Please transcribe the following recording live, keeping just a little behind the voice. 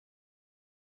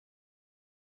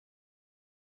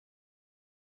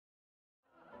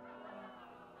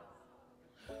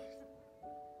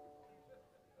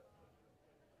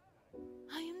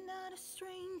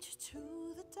you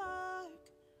to the dark.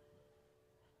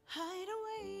 Hide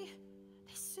away,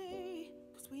 they say,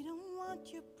 'cause we don't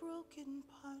want your broken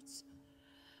parts.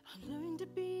 I learned to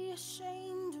be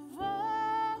ashamed of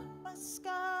all my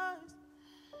scars.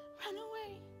 Run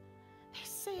away, they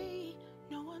say,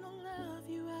 no one will love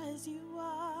you as you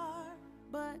are.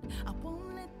 But I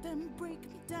won't let them break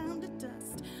me down to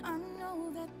dust. I know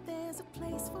that there's a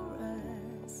place for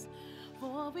us,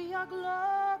 for we are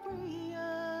glorious.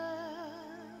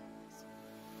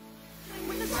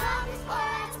 When the darkest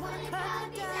words wanna cut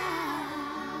me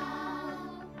down,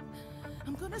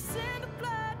 I'm gonna send the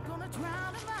blood, gonna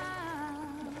drown them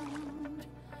out.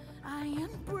 I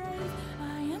am brave,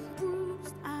 I am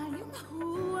bruised, I am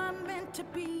who I'm meant to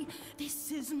be.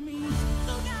 This is me.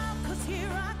 Look out, 'cause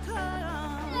here I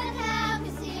come. Look out,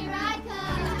 'cause here I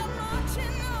come. And I'm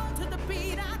marching on to the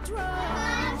beat I drum.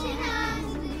 Marching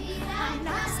on to the beat I I'm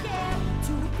not drum. scared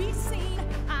to be seen.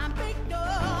 I make no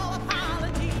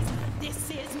apologies. This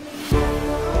is me.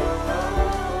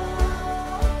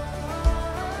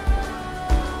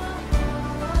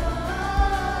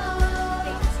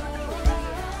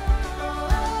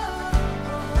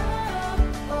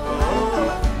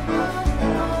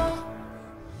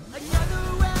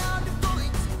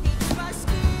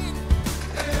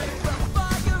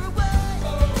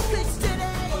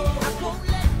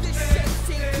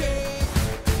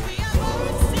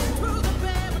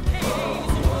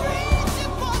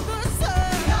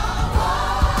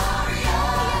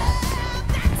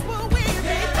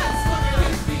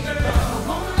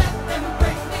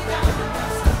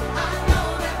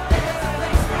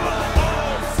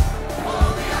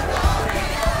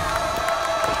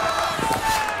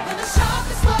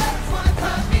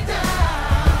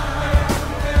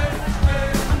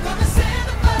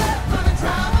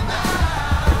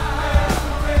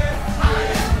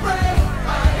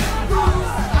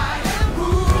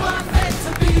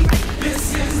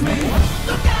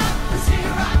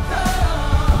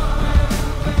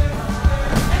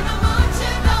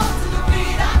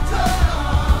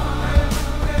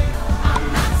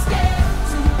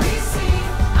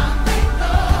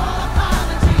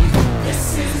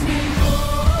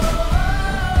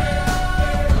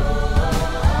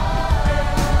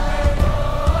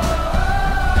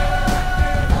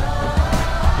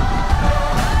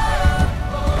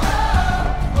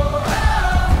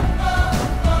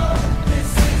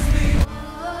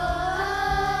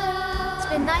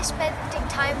 Spending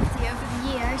time with you over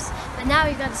the years, but now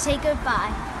we've got to say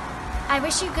goodbye. I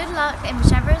wish you good luck in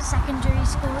whichever secondary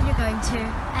school you're going to,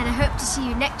 and I hope to see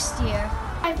you next year.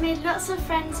 I've made lots of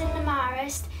friends in the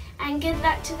Marist, and good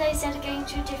luck to those that are going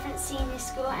to a different senior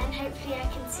school, and hopefully I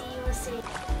can see you all soon.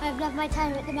 I've loved my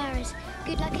time at the Marist.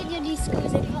 Good luck in your new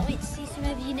schools, and can't wait to see some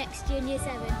of you next year in year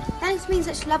 7. Thanks for being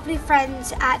such lovely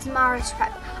friends at Marist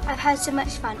Prep. I've had so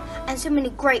much fun and so many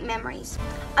great memories.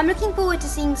 I'm looking forward to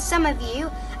seeing some of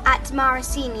you at Marist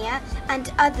Senior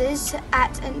and others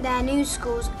at their new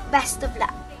schools. Best of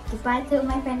luck. Goodbye to all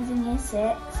my friends in year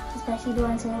 6, especially the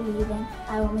ones who are leaving.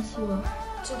 I will miss you all.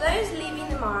 To those leaving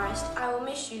the Marist, I will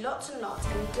miss you lots and lots,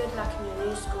 and good luck in your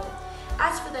new school.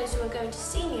 As for those who are going to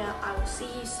senior, I will see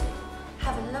you soon.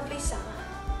 Have a lovely summer.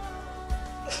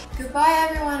 Goodbye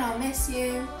everyone, I'll miss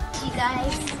you. You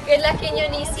guys, good luck in your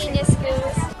new senior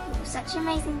schools. You're such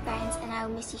amazing friends, and I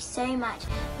will miss you so much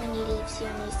when you leave to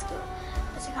your new school.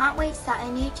 But I can't wait to start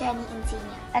a new journey in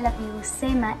senior. I love you all so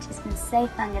much. It's been so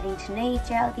fun getting to know you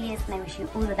throughout the years, and I wish you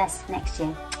all the best for next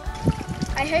year.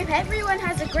 I hope everyone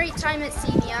has a great time at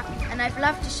senior, and I've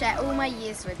loved to share all my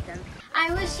years with them.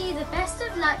 I wish you the best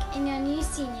of luck in your new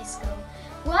senior school.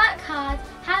 Work hard,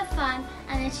 have fun,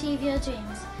 and achieve your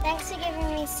dreams. Thanks for giving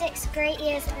me 6 great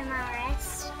years at the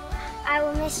Marist. I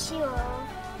will miss you all.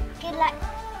 Good luck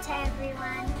to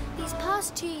everyone. These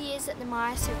past 2 years at the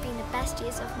Marist have been the best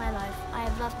years of my life. I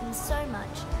have loved them so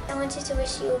much. I wanted to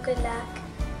wish you all good luck.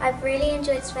 I've really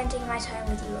enjoyed spending my time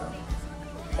with you all.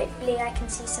 Hopefully I can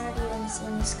see some of you in the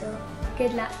senior school.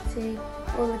 Good luck to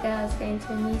all the girls going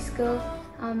to a new school.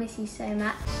 I'll miss you so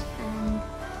much.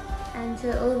 And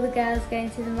to all the girls going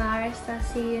to the Marist, I'll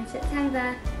see you in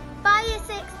September. Bye year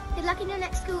 6, good luck in your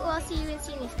next school, or I'll see you in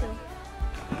senior school.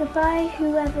 Goodbye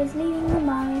whoever's leaving the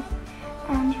Marist,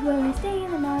 and whoever's staying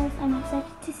in the Marist. I'm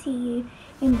excited to see you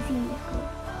in senior school.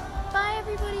 Bye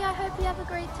everybody, I hope you have a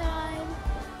great time.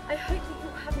 I hope that you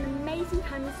have an amazing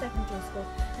time in secondary school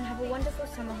and have a wonderful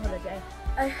summer holiday.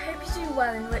 I hope you do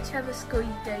well in whichever school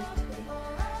you go to.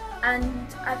 And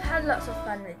I've had lots of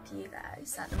fun with you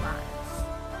guys at the Marist.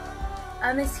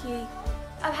 I miss you.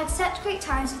 I've had such great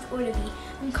times with all of you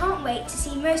and can't wait to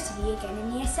see most of you again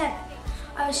in year 7.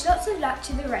 I wish lots of luck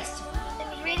to the rest of you. Let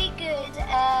me really good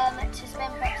to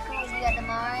spend prep school with you at the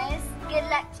Marist. Good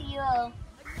luck to you all.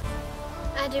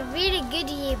 I had a really good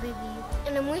year with you,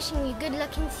 and I'm wishing you good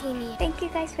luck in senior. Thank you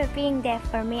guys for being there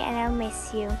for me, and I'll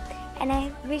miss you. And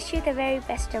I wish you the very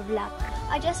best of luck.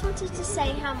 I just wanted to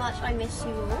say how much I miss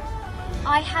you all.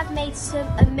 I have made some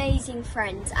amazing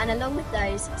friends, and along with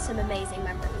those, some amazing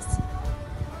memories.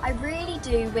 I really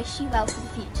do wish you well for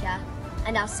the future,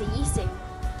 and I'll see you soon.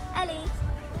 Ellie.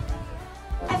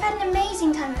 I've had an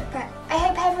amazing time at prep. I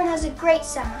hope everyone has a great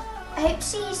summer. I hope to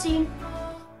see you soon.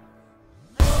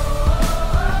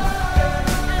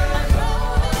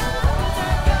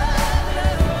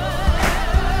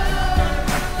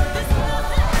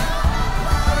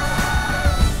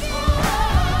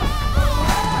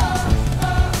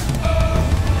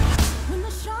 When the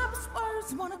sharpest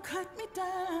words wanna cut me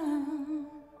down,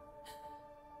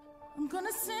 I'm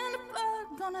gonna send a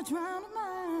flood, gonna drown a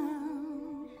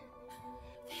man.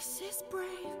 This is brave,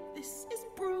 this is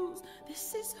bruised,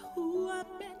 this is who I'm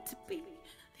meant to be,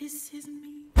 this is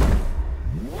me.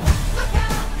 Look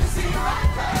out, you see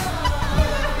right there.